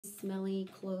smelly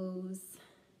clothes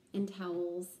and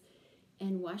towels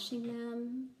and washing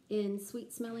them in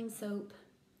sweet smelling soap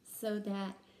so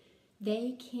that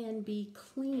they can be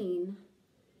clean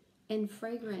and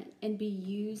fragrant and be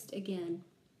used again.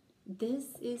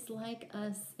 This is like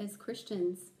us as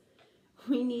Christians.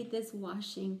 We need this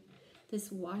washing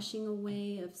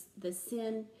away of the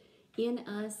sin in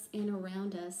us and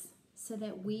around us so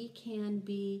that we can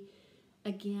be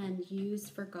again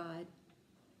used for God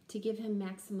to give him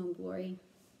maximum glory.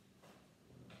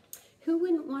 Who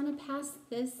wouldn't want to pass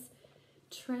this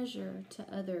treasure to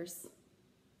others?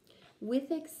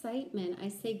 With excitement, I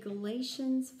say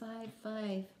Galatians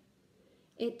 5:5.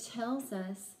 It tells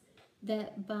us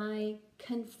that by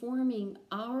conforming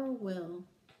our will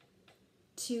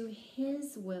to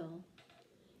his will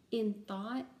in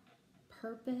thought,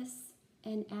 purpose,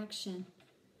 and action,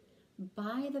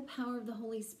 by the power of the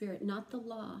Holy Spirit, not the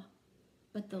law,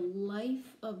 but the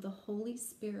life of the Holy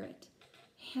Spirit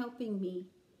helping me,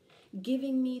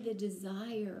 giving me the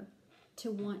desire to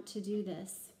want to do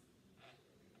this.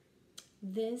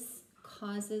 This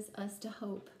causes us to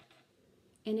hope.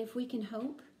 And if we can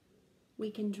hope,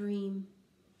 we can dream.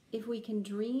 If we can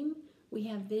dream, we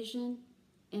have vision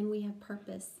and we have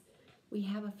purpose. We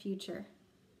have a future.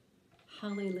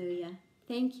 Hallelujah.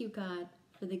 Thank you, God,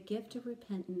 for the gift of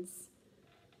repentance.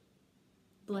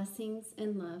 Blessings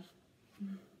and love.